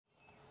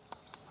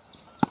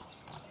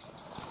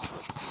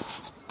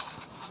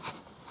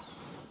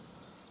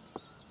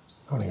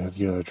had to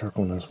get out of the truck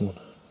on this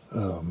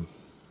one.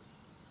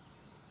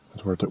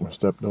 That's where I took my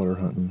stepdaughter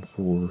hunting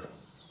for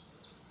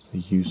the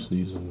youth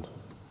season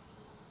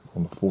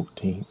on the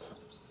 14th.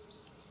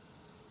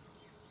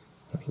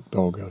 There's a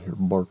dog out here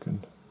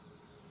barking.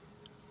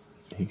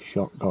 He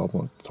shock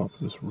gobbling at the top of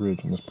this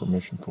ridge on this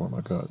permission form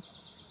I got.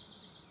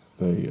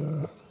 They,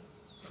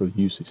 for the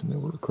youth season, they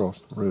were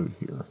across the road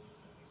here.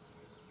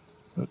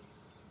 But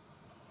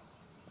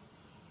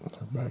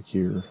they're back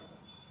here,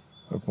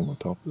 up on the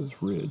top of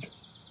this ridge.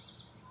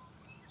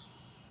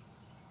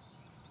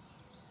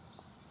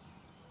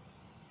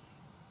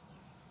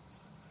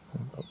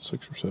 And about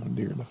 6 or 7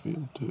 deer in the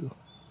field, too.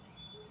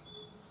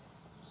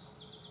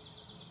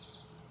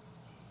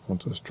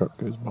 Once this truck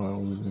goes by,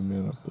 I'll zoom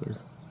in up there.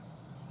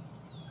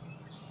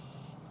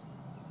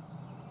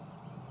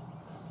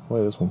 The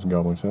way this one's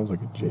gobbling sounds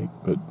like a Jake,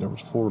 but there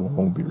was 4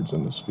 longbeards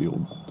in this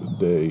field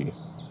the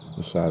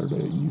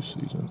Saturday at youth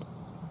season.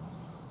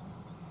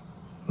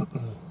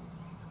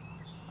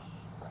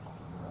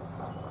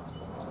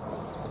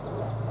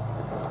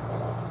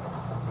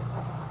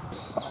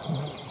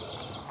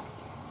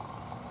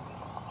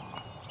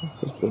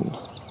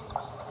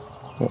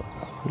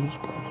 He's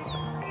gone.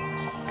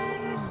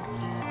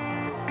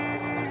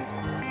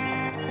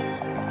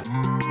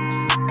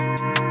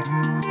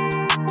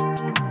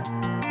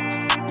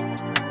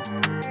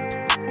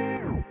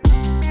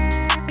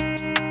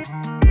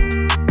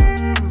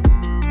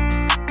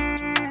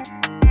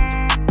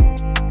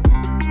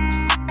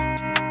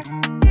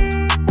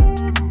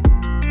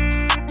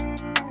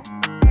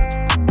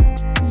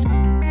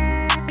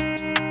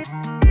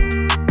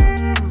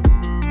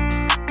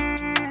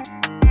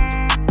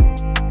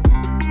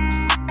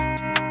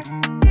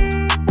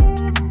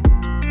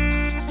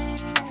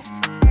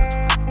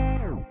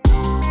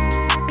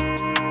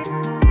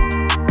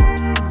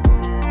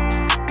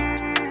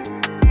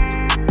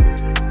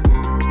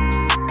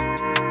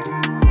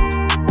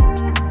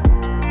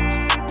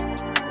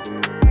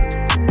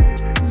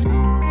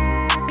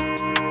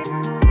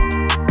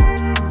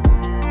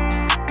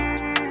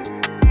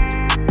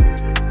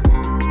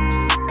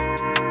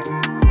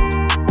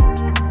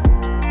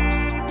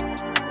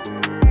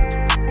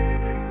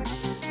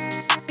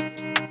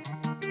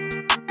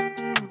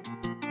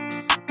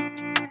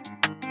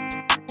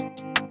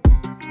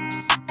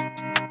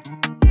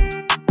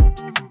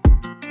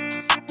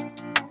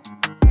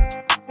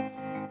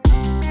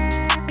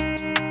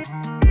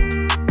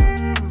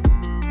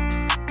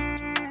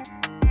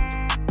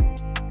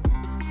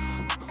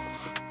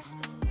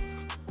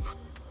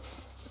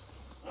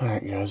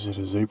 Alright guys, it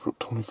is April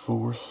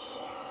 24th.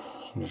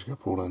 I just got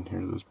pulled in here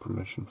to this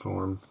permission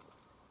form.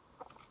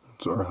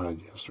 It's our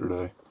hunt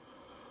yesterday.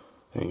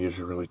 Didn't get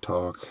to really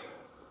talk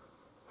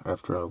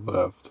after I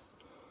left.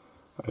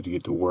 I had to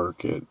get to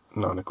work at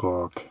 9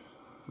 o'clock.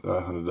 I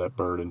hunted that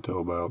bird until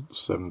about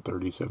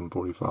 7:30,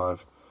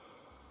 7:45.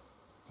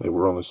 They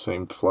were on the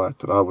same flat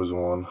that I was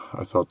on.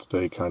 I thought that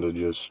they kind of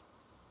just,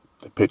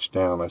 they pitched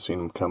down. I seen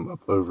them come up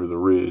over the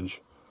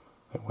ridge.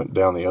 They went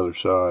down the other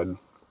side.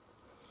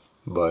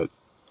 But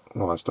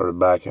when I started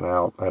backing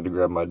out, I had to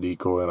grab my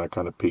decoy and I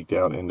kind of peeked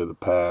out into the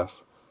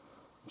path.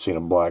 Seen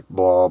a black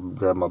blob,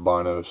 grabbed my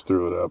binos,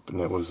 threw it up,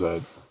 and it was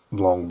that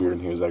longbeard,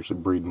 and he was actually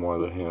breeding one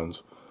of the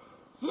hens.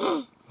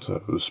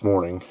 So this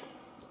morning,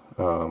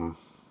 I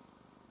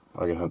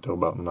can hunt till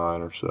about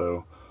 9 or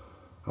so.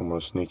 I'm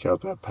going to sneak out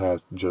that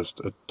path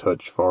just a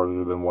touch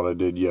farther than what I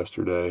did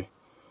yesterday.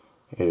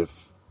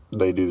 If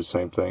they do the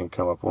same thing,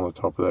 come up on the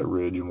top of that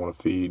ridge and want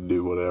to feed,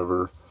 do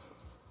whatever,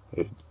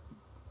 it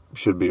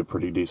should be a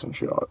pretty decent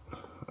shot.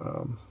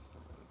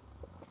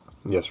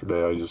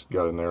 Yesterday I just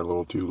got in there a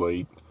little too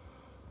late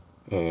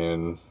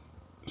and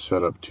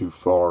set up too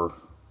far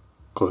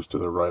close to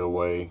the right of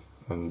way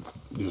and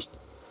just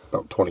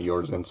about 20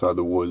 yards inside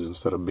the woods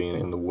instead of being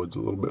in the woods a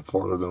little bit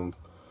farther than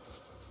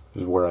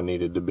is where I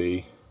needed to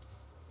be.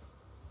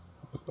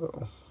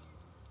 So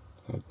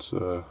it's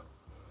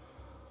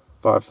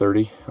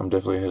 5:30. I'm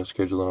definitely ahead of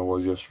schedule than I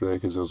was yesterday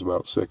because it was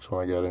about 6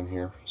 when I got in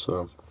here.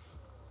 So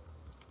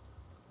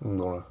I'm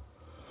gonna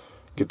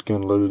get the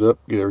gun loaded up,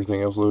 get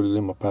everything else loaded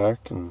in my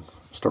pack, and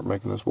start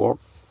making this walk.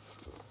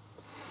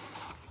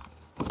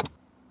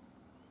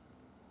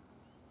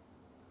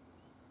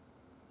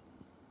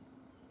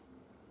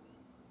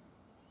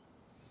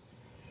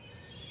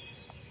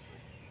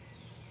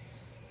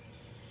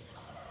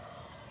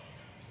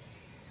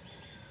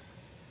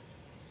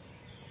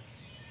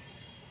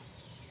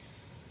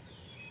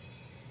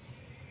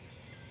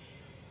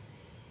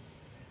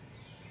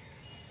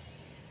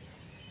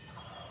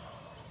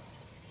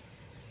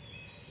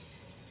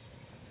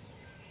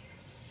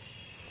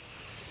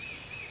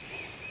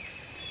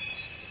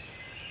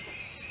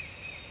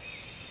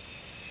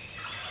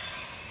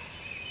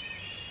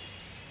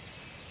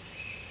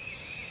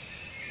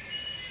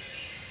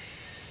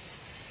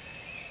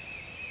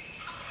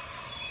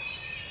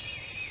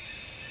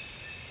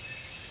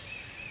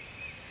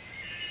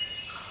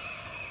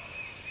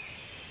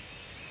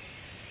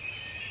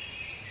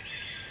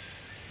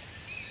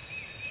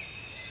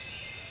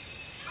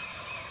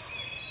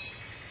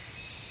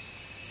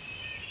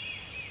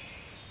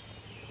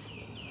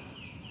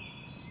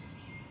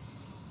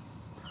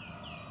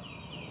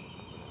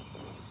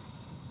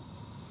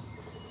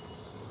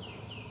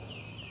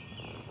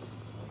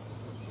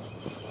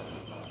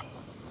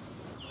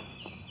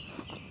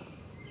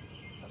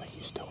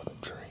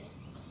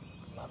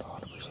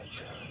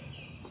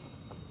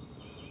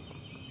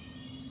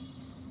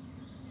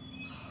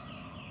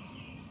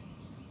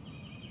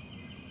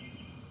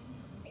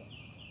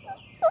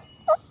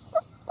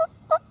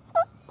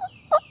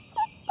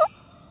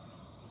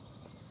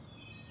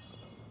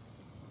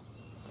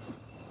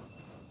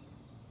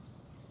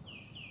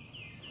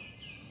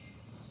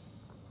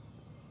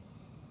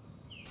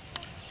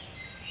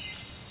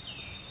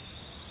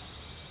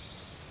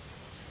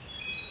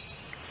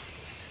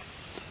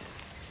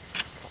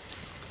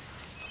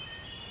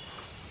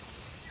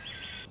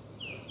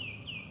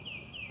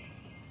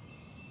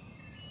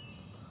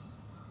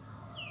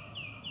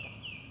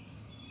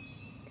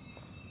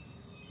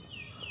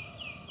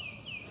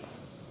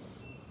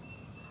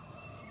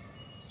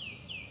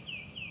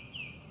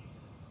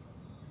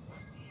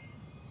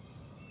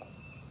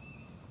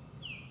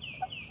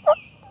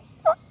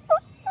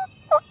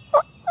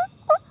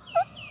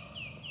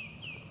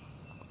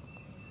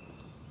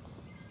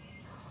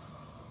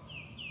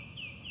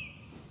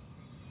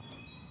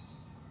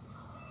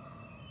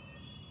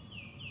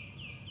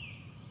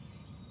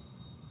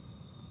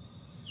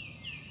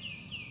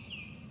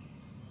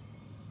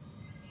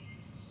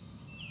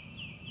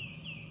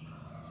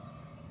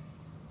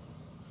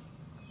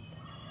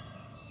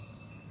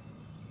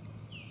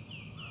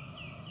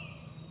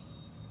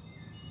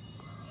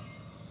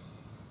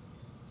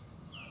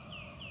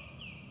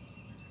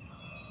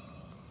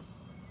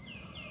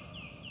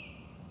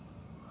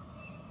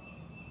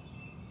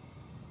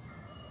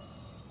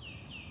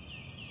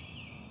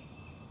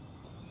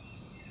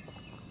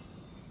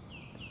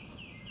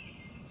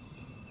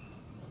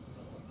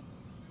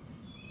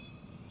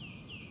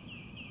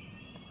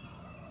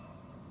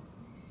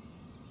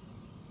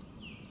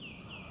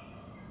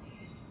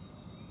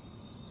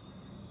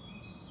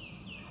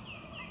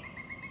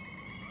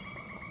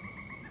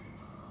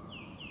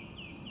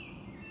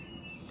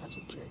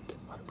 That's a Jake,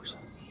 100%.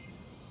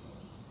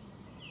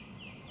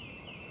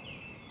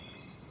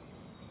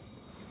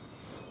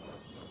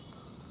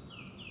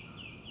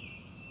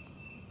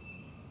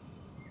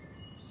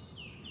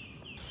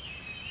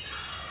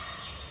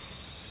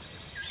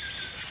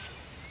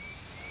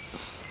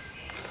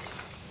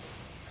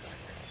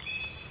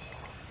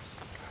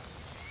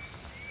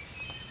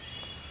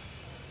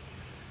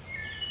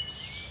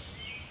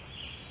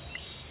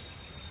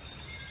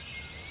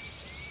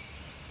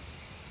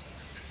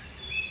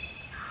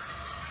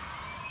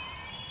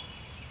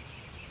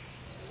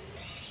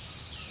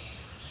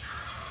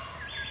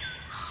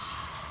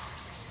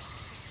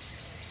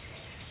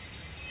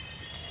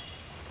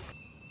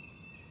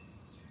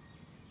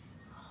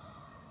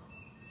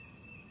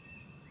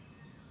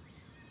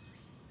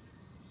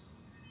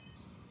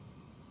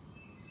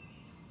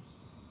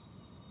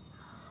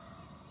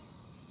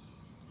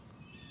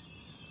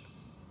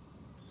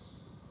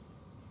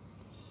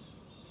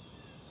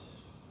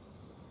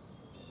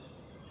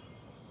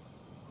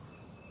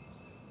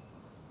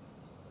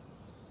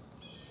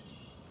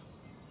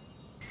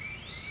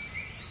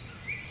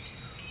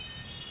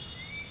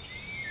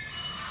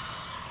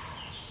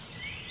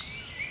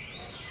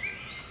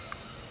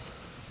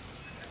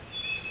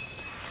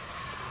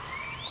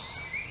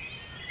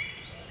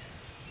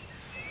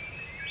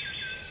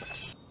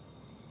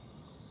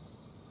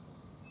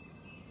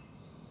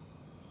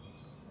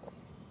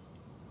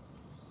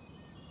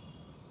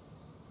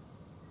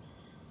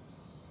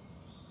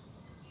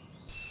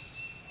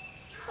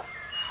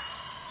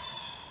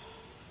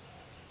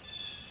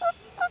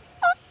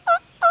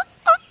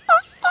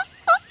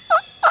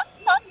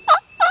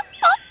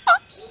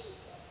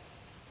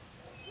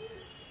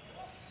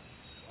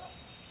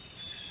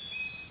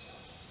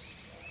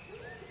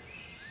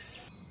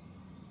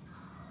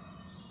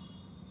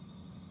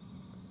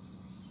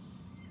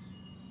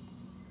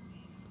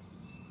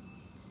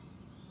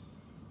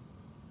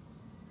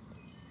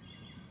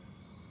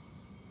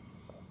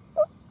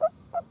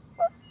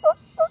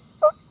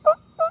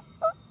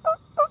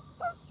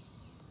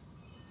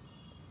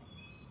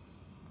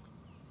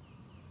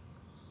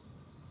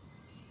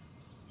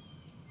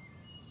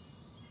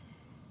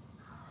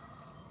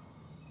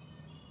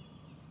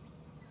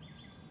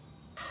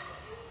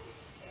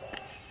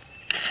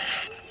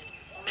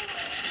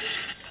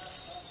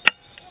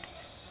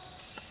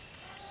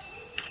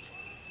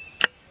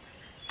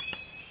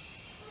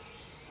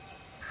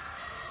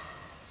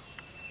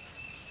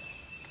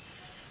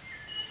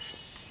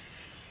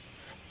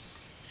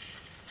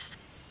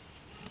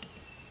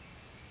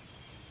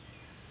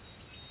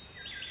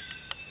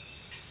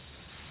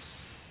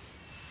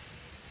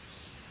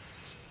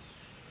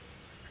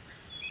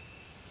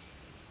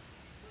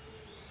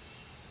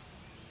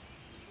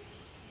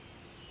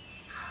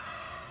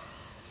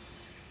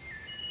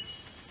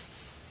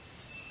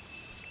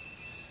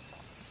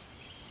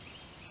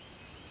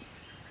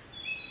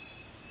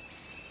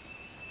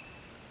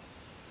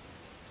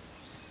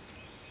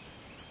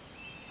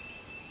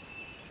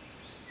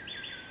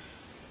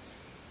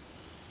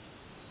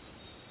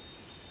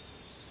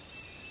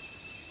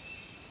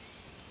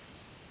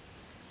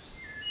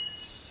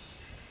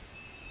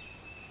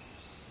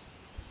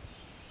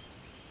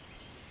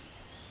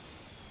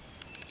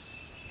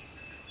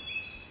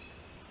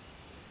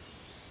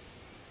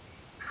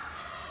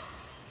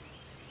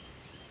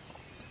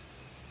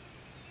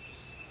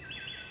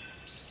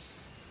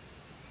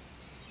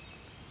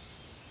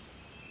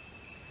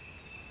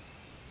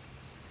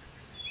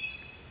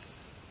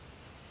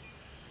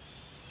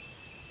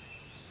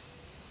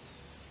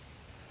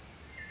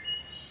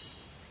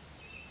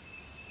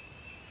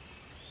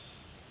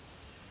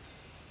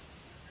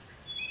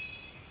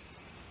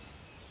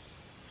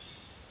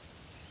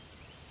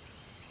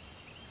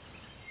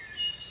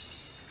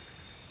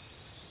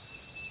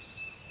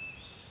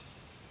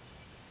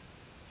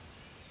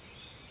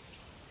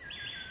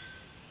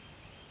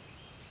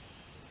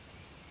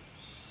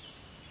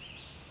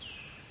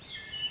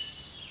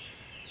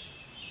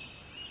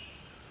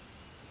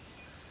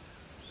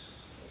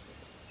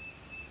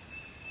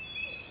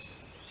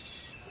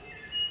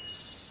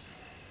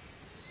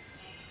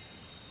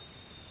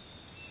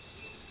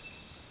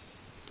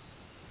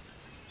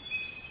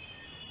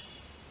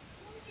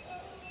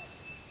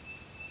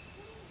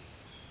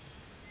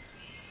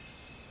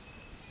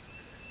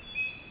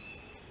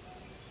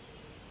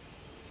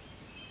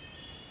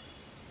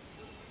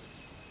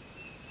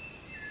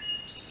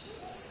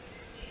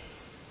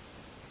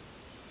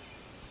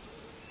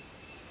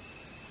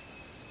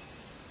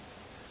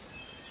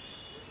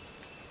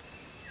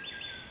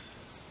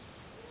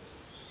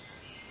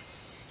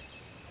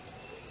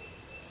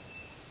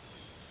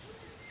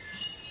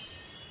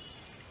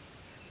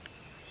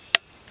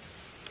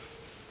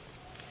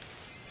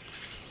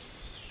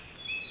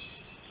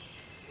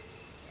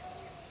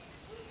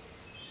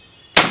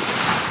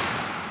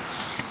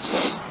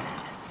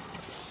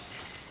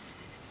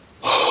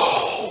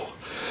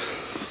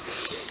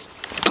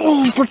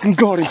 Oh, freaking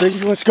got him,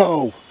 baby. Let's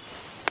go.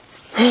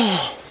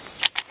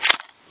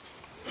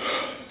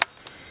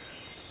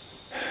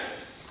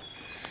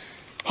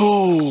 Oh,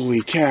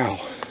 Holy cow.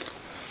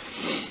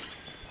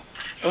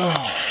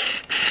 Oh.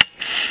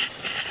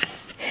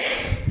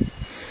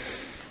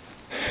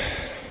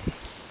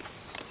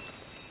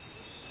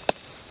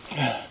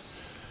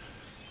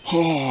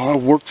 Oh, I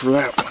worked for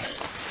that one.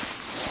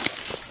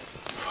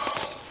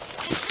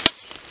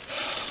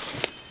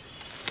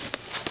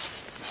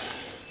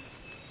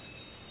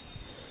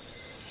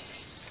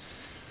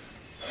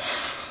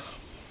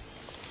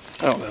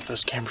 I don't know if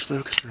this camera's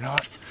focused or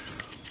not.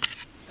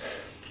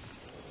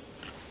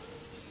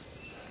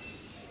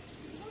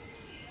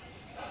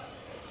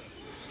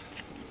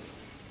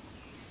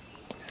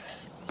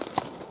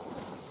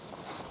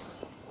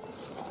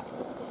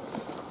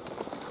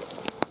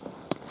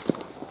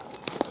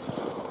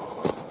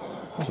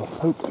 There's a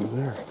poke through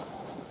there.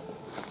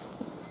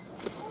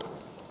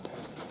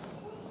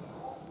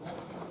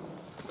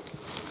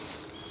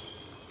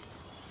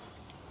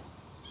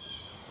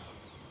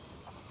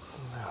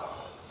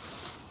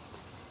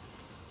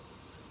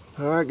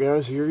 Alright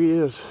guys, here he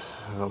is.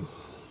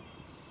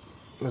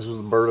 This was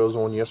the bird I was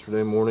on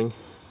yesterday morning,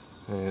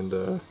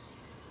 and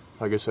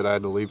like I said, I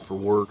had to leave for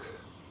work.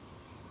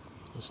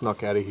 I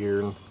snuck out of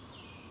here and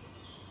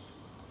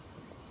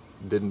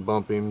didn't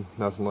bump him,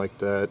 nothing like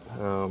that.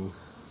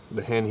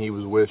 The hen he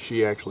was with,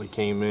 she actually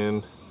came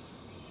in,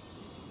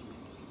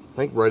 I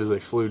think right as they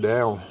flew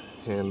down,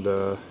 and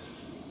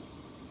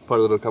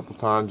putted it a couple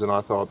times, and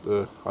I thought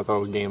it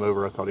was game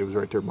over. I thought he was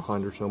right there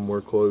behind her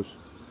somewhere close.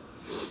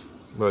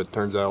 But it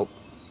turns out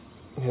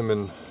him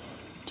and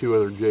two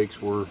other jakes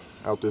were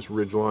out this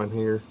ridge line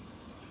here,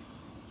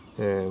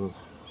 and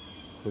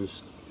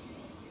just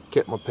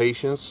kept my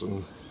patience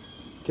and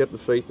kept the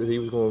faith that he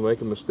was going to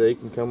make a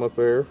mistake and come up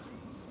there.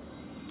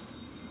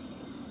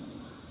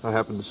 I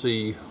happened to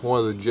see one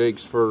of the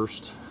jakes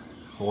first,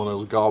 one that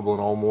was gobbling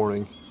all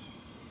morning,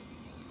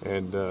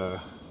 and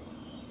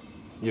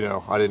you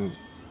know, I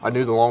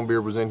knew the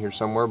longbeard was in here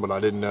somewhere, but I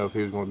didn't know if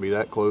he was going to be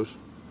that close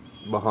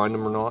behind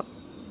him or not.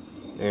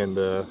 And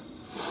I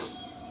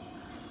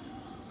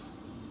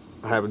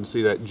happened to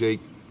see that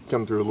jake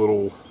come through a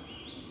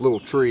little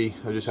tree.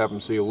 I just happened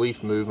to see a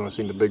leaf move, and I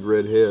seen the big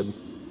red head.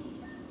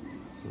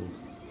 And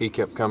he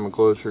kept coming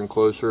closer and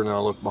closer, and I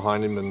looked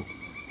behind him, and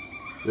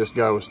this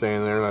guy was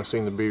standing there, and I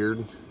seen the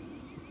beard.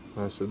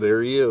 And I said,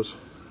 there he is.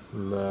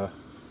 And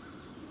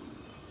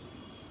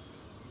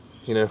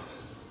you know,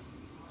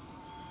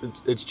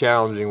 it's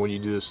challenging when you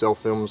do the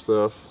self-film and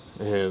stuff,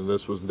 and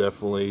this was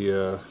definitely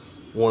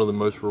one of the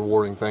most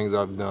rewarding things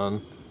I've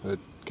done.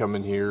 Come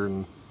in here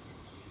and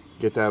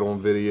get that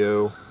on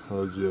video. I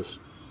was just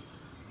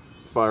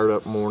fired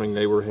up morning.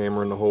 They were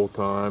hammering the whole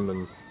time,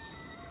 and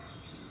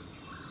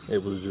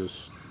it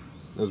was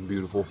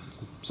beautiful.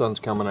 Sun's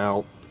coming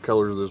out,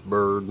 colors of this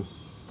bird,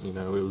 you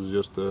know, it was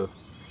just a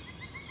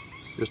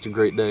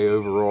great day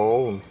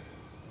overall. And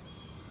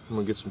I'm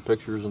gonna get some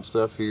pictures and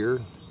stuff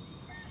here,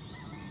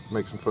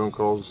 make some phone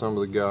calls to some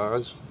of the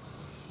guys,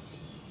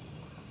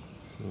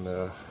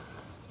 and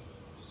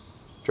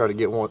try to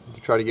get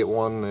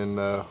one in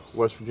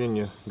West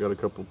Virginia. Got a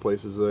couple of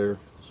places there.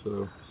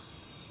 So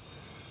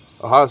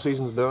Ohio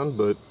season's done,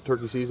 but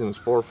turkey season is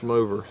far from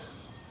over.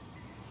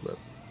 But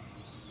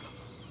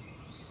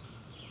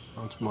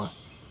that's my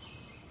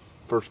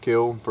first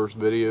kill, first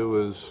video,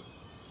 is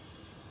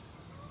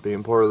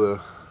being part of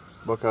the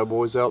Buckeye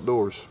Boys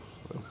Outdoors.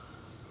 So,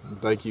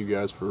 thank you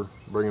guys for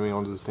bringing me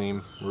onto the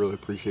team. Really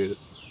appreciate it.